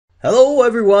Hello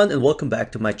everyone and welcome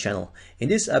back to my channel. In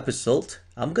this episode,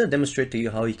 I'm going to demonstrate to you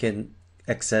how you can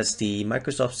access the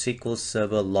Microsoft SQL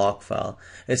Server log file.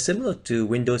 It's similar to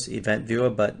Windows Event Viewer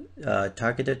but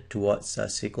targeted towards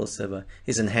SQL Server.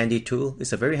 It's a handy tool.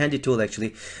 It's a very handy tool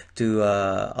actually to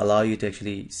allow you to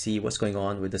actually see what's going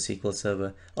on with the SQL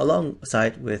Server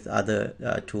alongside with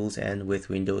other tools and with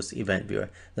Windows Event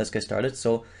Viewer. Let's get started.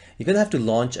 So you're going to have to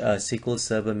launch a SQL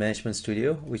Server Management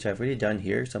Studio, which I've already done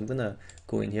here. So I'm going to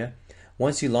go in here.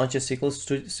 Once you launch a SQL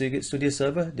Studio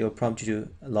Server, they will prompt you to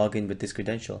log in with this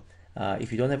credential.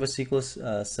 If you don't have a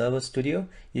SQL Server Studio,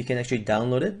 you can actually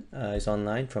download it. It's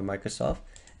online from Microsoft.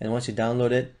 And once you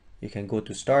download it, you can go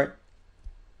to Start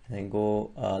and then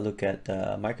go look at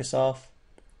Microsoft.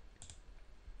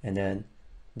 And then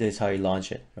this is how you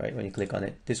launch it, right? When you click on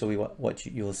it, this will be what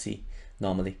you will see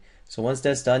normally. So once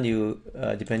that's done, you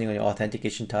depending on your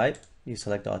authentication type, you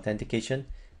select the authentication.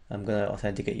 I'm going to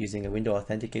authenticate using a window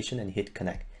authentication and hit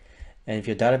connect. And if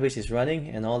your database is running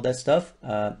and all that stuff,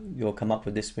 you'll come up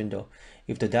with this window.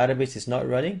 If the database is not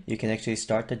running, you can actually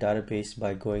start the database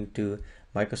by going to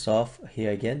Microsoft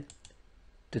here again,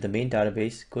 to the main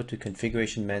database, go to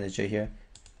Configuration Manager here,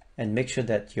 and make sure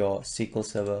that your SQL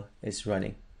Server is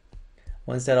running.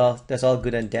 Once that's all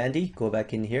good and dandy, go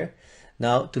back in here.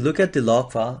 Now to look at the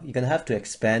log file, you're going to have to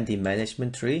expand the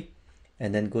management tree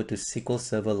and then go to SQL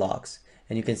Server Logs.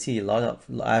 And you can see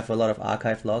I have a lot of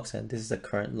archive logs, and this is the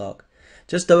current log.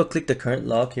 Just double click the current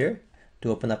log here to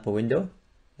open up a window.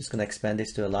 Just going to expand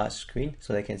this to a large screen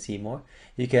so they can see more.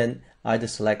 You can either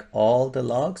select all the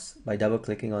logs by double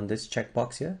clicking on this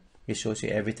checkbox here. It shows you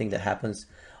everything that happens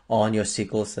on your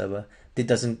SQL Server.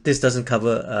 This doesn't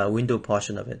cover a window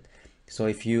portion of it. So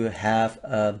if you have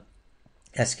a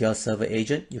SQL Server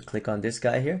Agent, you click on this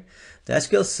guy here. The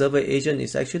SQL Server Agent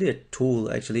is actually a tool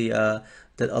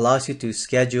that allows you to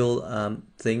schedule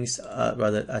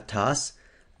rather tasks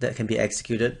that can be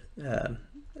executed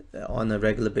on a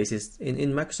regular basis.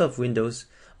 In Microsoft Windows,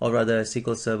 or rather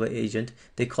SQL Server Agent,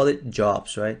 they call it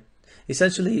jobs, right?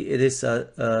 Essentially, it is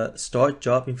a stored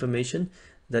job information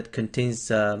that contains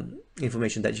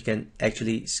information that you can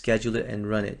actually schedule it and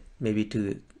run it, maybe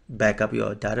to back up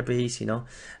your database,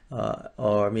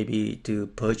 or maybe to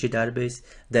purge your database.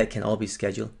 That can all be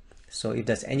scheduled. So if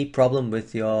there's any problem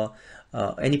with your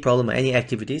any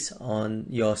activities on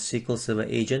your SQL Server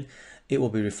Agent, it will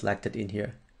be reflected in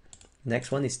here.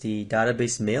 Next one is the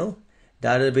database mail.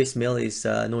 Database mail is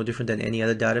no different than any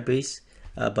other database,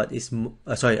 but it's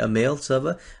a mail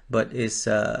server, but it's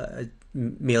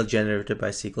mail generated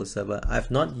by SQL Server.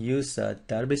 I've not used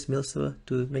database mail server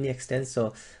to many extents,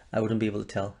 so I wouldn't be able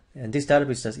to tell. And this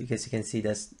database, as you can see,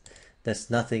 there's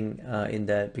nothing in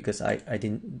there because I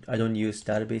don't use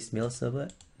database mail server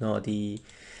nor the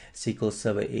SQL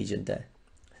Server Agent there.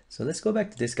 So let's go back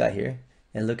to this guy here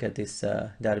and look at this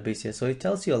database here. So it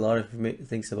tells you a lot of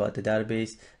things about the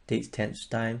database: date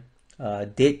timestamp.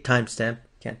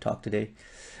 Can't talk today.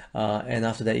 And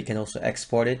after that, you can also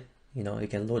export it. You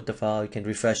can load the file, you can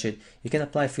refresh it, you can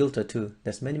apply filter too.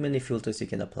 There's many filters you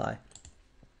can apply,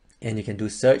 and you can do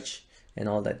search and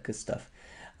all that good stuff.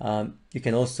 You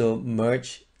can also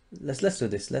merge. Let's do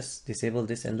this. Let's disable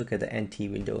this and look at the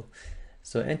NT window.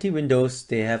 So NT windows,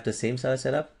 they have the same style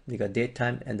setup. You got date,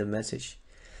 time, and the message.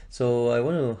 So I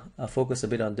want to focus a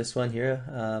bit on this one here.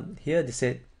 Here they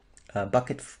said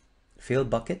bucket, failed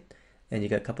bucket, and you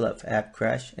got a couple of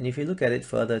AppCrash. And if you look at it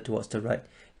further towards the right,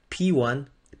 P1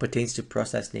 pertains to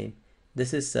process name.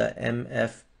 This is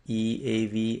MFEAVSVC.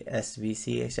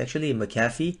 It's actually a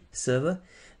McAfee server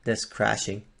that's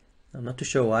crashing. I'm not too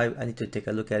sure why. I need to take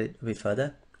a look at it a bit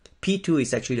further. P2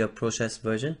 is actually a process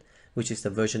version, which is the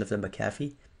version of the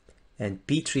McAfee. And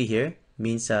P3 here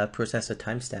means processor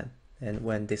timestamp, and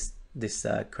when this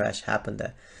crash happened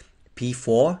there.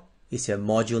 P4 is your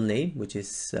module name, which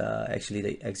is actually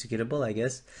the executable, I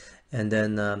guess. And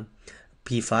then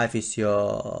P5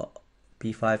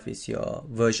 is your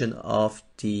version of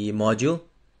the module,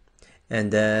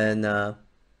 and then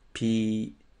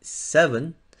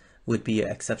P7 would be your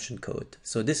exception code.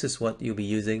 So this is what you'll be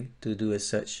using to do a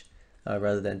search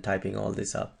rather than typing all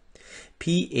this up.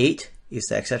 P8 is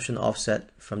the exception offset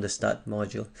from the start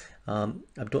module. I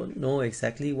don't know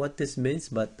exactly what this means,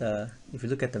 but if you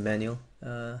look at the manual,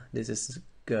 this is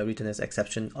written as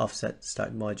exception offset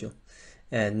start module.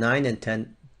 And 9 and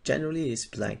 10 generally is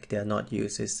blank. They are not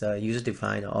used. It's user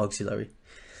defined or auxiliary.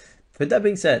 With that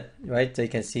being said, right, so you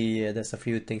can see there's a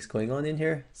few things going on in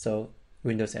here. So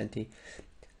Windows NT.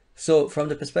 So from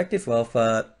the perspective of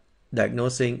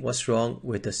diagnosing what's wrong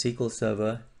with the SQL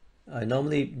Server, I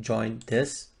normally join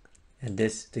this and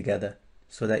this together.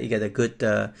 so that you get a good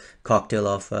cocktail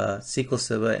of SQL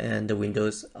Server and the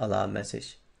Windows alarm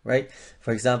message, right?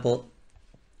 For example,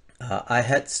 I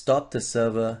had stopped the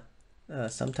server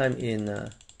sometime in,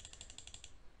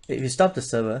 if you stop the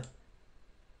server,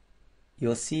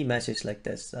 you'll see message like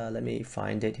this. Let me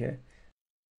find it here.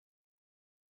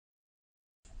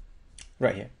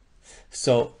 Right here.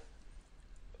 So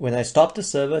when I stop the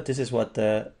server, this is what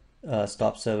the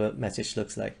stop server message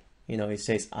looks like. You know, it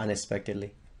says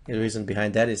unexpectedly. The reason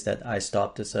behind that is that I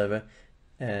stopped the server,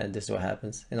 and this is what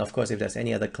happens. And of course, if there's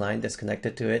any other client that's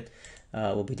connected to it,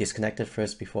 will be disconnected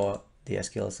first before the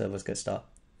SQL servers get stopped.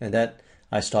 And that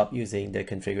I stopped using the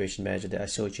configuration manager that I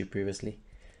showed you previously.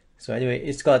 So anyway,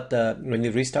 it's got, when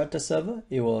you restart the server,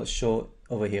 it will show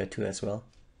over here too as well.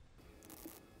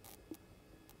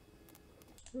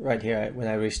 Right here, when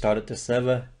I restarted the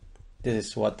server, this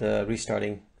is what the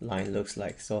restarting line looks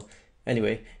like. So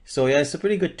anyway, so yeah, it's a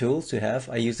pretty good tool to have.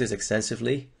 I use this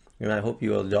extensively, and I hope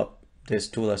you will adopt this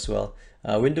tool as well.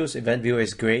 Windows Event Viewer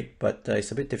is great, but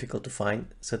it's a bit difficult to find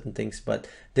certain things. But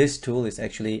this tool is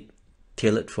actually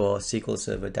tailored for SQL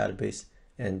Server database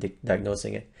and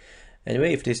diagnosing it.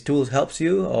 Anyway, if this tool helps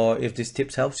you, or if these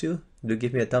tips helps you, do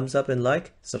give me a thumbs up and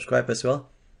like, subscribe as well.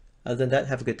 Other than that,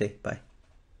 have a good day. Bye.